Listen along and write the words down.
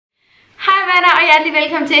hjertelig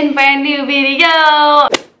velkommen til en brand ny video.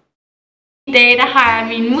 I dag der har jeg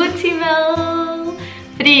min Mutti med,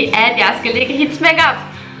 fordi at jeg skal lægge hendes makeup.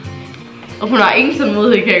 Og hun har ingen sådan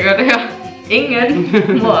måde, kan jeg gøre det her. Ingen af den.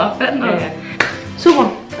 Mor, fanden. Ja. Super,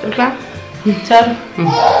 er du klar? Tør du?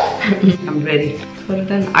 I'm ready. Tror du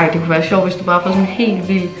den? Ej, det kunne være sjovt, hvis du bare får sådan helt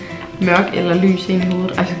vildt mørk eller lys ind i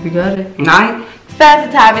hovedet. Ej, så kan vi gøre det. Nej. Først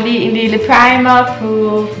så tager vi lige en lille primer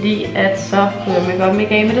på, fordi at så ryger man godt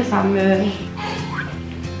mega af med det samme.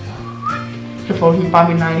 Så får du bare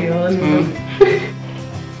min negle i øjet nu.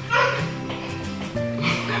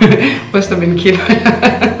 Ryster mine kilder.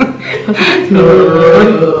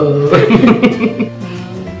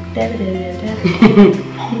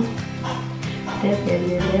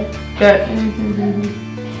 Godt.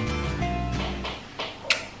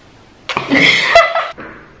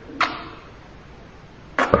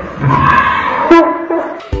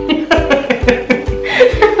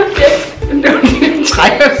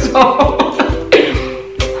 Trækker så.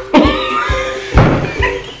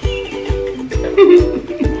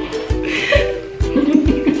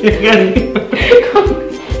 Jeg kan ikke.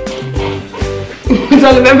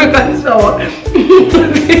 Så lad være med at gøre det sjovere.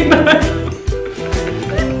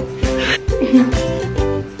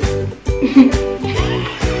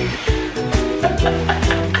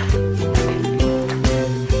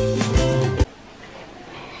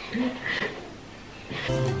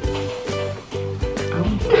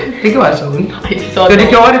 Det gjorde altså ondt. Så det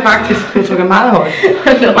gjorde det faktisk. Du trykker meget højt.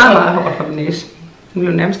 Det var meget, meget højt fra min næse. Den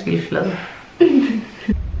blev nærmest helt flad.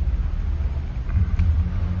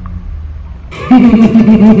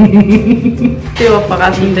 Det var fra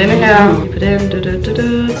resten denne her.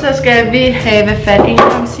 Så skal vi have fat i en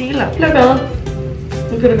concealer. Luk øjet.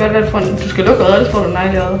 Nu kan det godt være, at du skal lukke øjet, ellers får du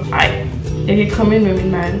negle i øjet. Nej, jeg kan ikke komme ind med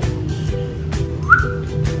min negle.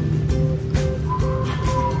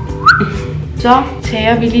 Så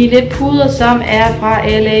tager vi lige lidt puder, som er fra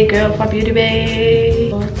Lægger fra Beauty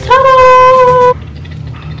Bay. Og tada!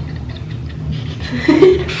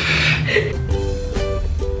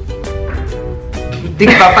 Det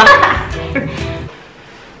kan bare.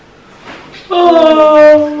 Hvor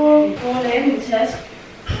er min taske?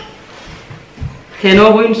 Kan jeg nå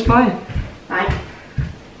at ryge en smøg? Nej.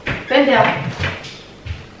 Vent der.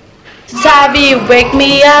 Så tager vi Wake Me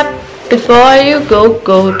Up Before You Go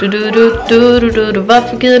Go.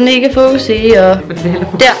 Hvorfor gider den ikke fokusere?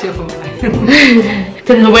 Der.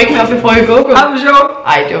 Den hedder Wake Me Up Before You Go Go. Ej, hvor sjovt.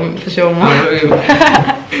 Ej, det var for sjovt, mor. Ej,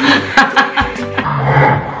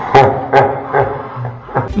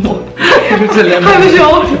 hvor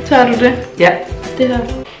sjovt. Tør du det? Ja. Det her.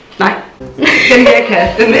 Nej. Den jeg kan.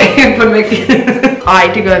 Den er ikke på den vigtige.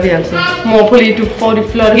 Ej, det gør vi altså. Mor, prøv lige, du får de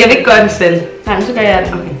flotte. Jeg vil ikke gøre det selv. Nej, men så gør jeg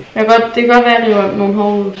det. Okay. Det kan godt være, at jeg river nogle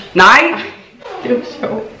hår ud. Nej. Det er jo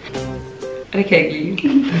sjovt. Det kan jeg ikke lide.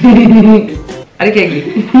 Nej, det kan jeg ikke lide.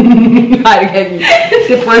 Nej, det kan jeg ikke lide.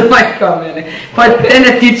 Det prøvede mig ikke om, Anne. Prøv, den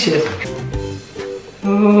er dit shit.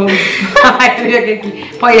 Nej, det kan jeg ikke lide.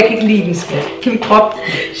 Prøv, jeg kan ikke lide den, skat. Kan vi droppe?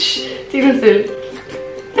 Sig dig selv.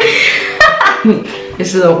 Jeg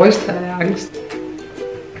sidder og ryster af angst.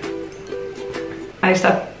 Ej,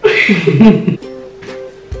 stop.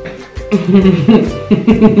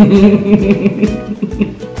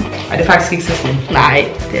 Ej, det er faktisk ikke så slemt. Nej,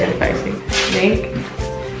 det er det faktisk ikke.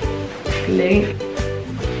 Længe.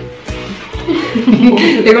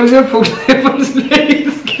 Jeg kommer til at fokusere på den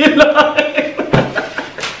slet skiller.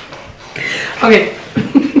 Okay.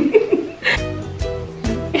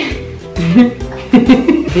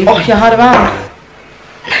 Jeg har det varmt.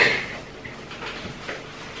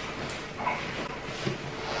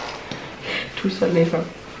 Du er så lækker.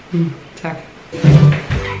 Tak.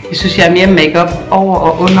 Jeg synes, jeg er mere makeup over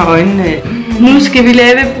og under øjnene. Nu skal vi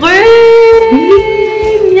lave bryn.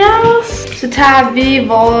 Yes. Så tager vi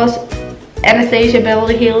vores Anastasia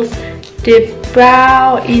Beverly Hills. Det er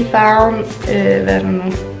brow i farven, hvad er det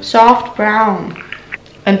nu? Soft brown.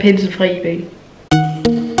 Og en pensel fra eBay.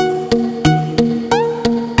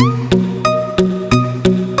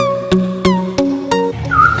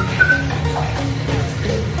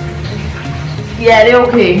 Ja, det er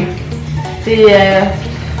okay. Det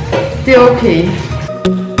er okay.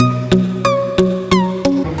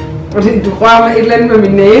 Og du rører mig et eller andet med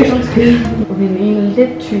min næse. Og den ene er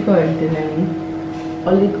lidt tykkere end den anden.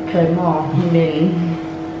 Og lidt grimmere,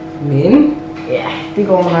 men... Ja, det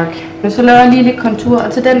går nok. Og så laver jeg lige lidt kontur,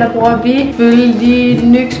 og til den der bruger vi FØLG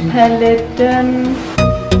NYX-paletten.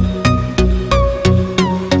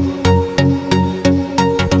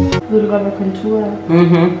 Ved du godt, hvad kontur er?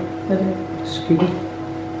 Mhm. Hvad er det? Skygge.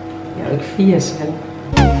 Jeg er jo ikke 80 vel?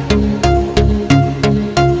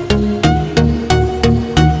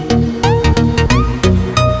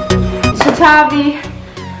 tager vi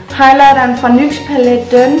highlighteren fra NYX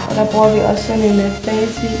paletten, og der bruger vi også sådan en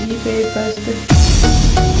fancy eBay børste.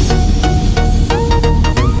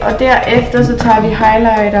 Og derefter så tager vi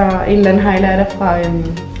highlighter, en eller anden highlighter fra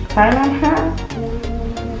Thailand her.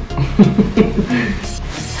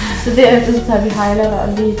 Så derefter så tager vi highlighter og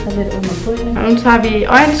lige tager lidt under brynene. Og nu tager vi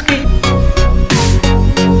øjenskæg.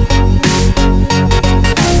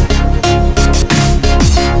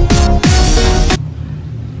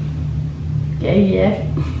 Ja.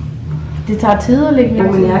 Det tager tid at lægge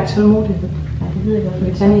mere. Men jeg er ikke tålmodig. Nej, det ved jeg godt. Jeg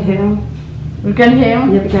vil gerne i haven. Vil du gerne i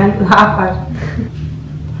haven? Jeg vil gerne ud og arbejde.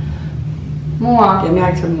 Mor. Jamen, jeg er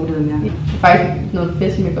ikke tålmodig mere. Det er faktisk noget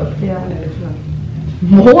fedt makeup, det her. Ja, det er flot.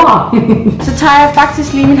 Mor! Så tager jeg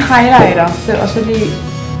faktisk lige min highlighter, og så lige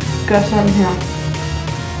gør sådan her.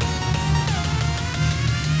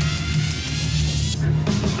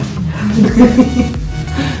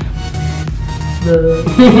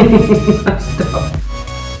 Stop.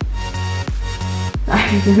 Nej,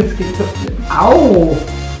 det skal ikke gå. Au!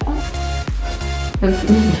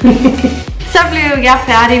 Så blev jeg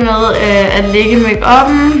færdig med at lægge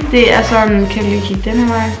make-up'en. Det er sådan, kan du lige kigge den her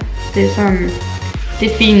vej? Det er sådan,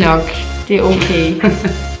 det er fint nok. Det er okay.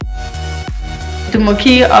 Du må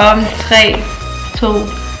kigge om 3, 2,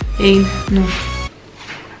 1, nu.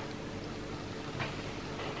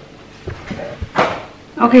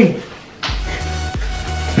 Okay.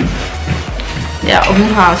 Ja, og hun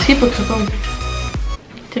har også hiphopser på.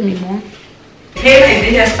 Til min mor. Pænere end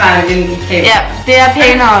det her spejl end i kamera. Ja, det er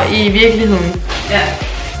pænere i virkeligheden. Ja.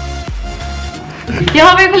 Jeg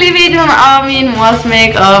håber, I kunne lide videoen om min mors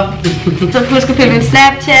make-up. Så husk at følge min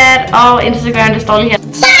Snapchat og Instagram, det står lige her.